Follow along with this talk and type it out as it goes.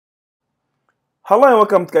Hello and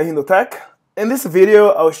welcome to KahindoTech. In this video,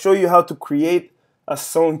 I'll show you how to create a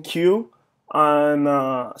song queue on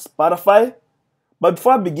Spotify. But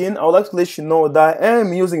before I begin, I would like to let you know that I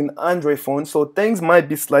am using an Android phone, so things might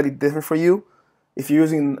be slightly different for you if you're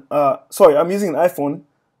using, I'm using an iPhone.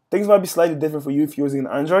 Things might be slightly different for you if you're using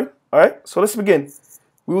an Android. Alright, so let's begin.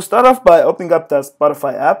 We will start off by opening up the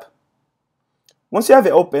Spotify app. Once you have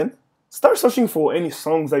it open, start searching for any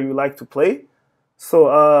songs that you like to play. So,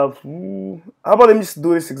 how about let me just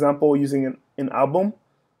do this example using an album.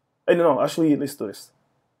 No, actually, let's do this.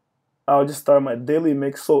 I'll just start my daily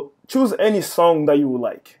mix. So, choose any song that you would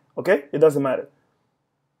like. Okay? It doesn't matter.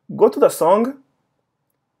 Go to the song.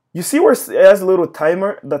 You see where it has a little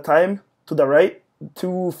timer, the time to the right,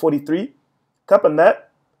 2:43. Tap on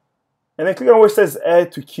that. And then click on where it says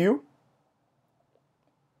add to queue.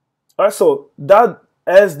 Alright, so that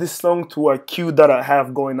adds this song to a queue that I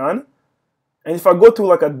have going on. And if I go to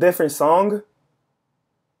like a different song,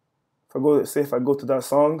 if I go to that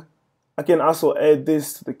song, I can also add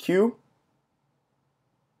this to the queue.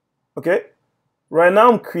 Okay. Right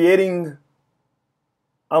now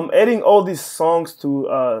I'm adding all these songs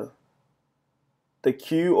to the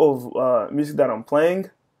queue of music that I'm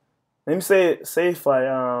playing. Let me say if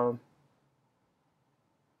I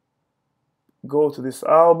go to this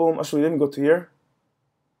album, actually let me go to here.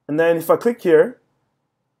 And then if I click here,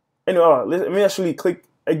 anyway, let me actually click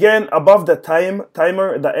again above the timer,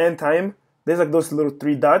 the end time. There's like those little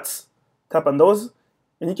three dots. Tap on those,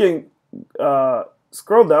 and you can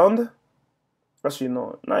scroll down. Actually,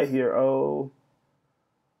 no, not here. Oh,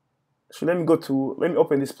 so let me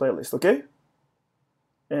open this playlist, okay?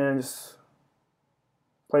 And just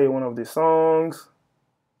play one of these songs,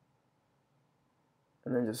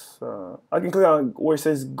 and then just I can click on where it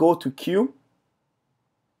says go to queue.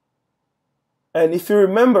 And if you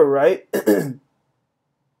remember, right,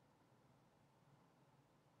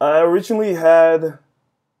 I originally had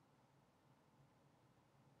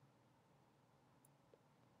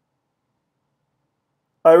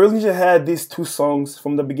these two songs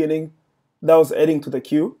from the beginning that I was adding to the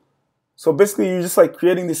queue. So basically, you're just like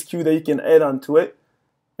creating this queue that you can add onto it.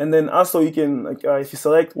 And then also you can, like, if you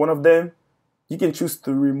select one of them, you can choose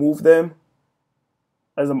to remove them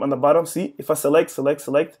as I'm on the bottom. See, if I select,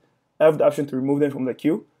 I have the option to remove them from the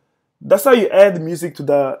queue. That's how you add music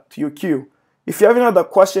to your queue. If you have any other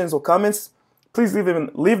questions or comments, please leave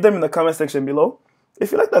them in the comment section below.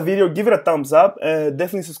 If you like the video, give it a thumbs up and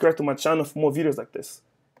definitely subscribe to my channel for more videos like this.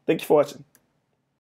 Thank you for watching.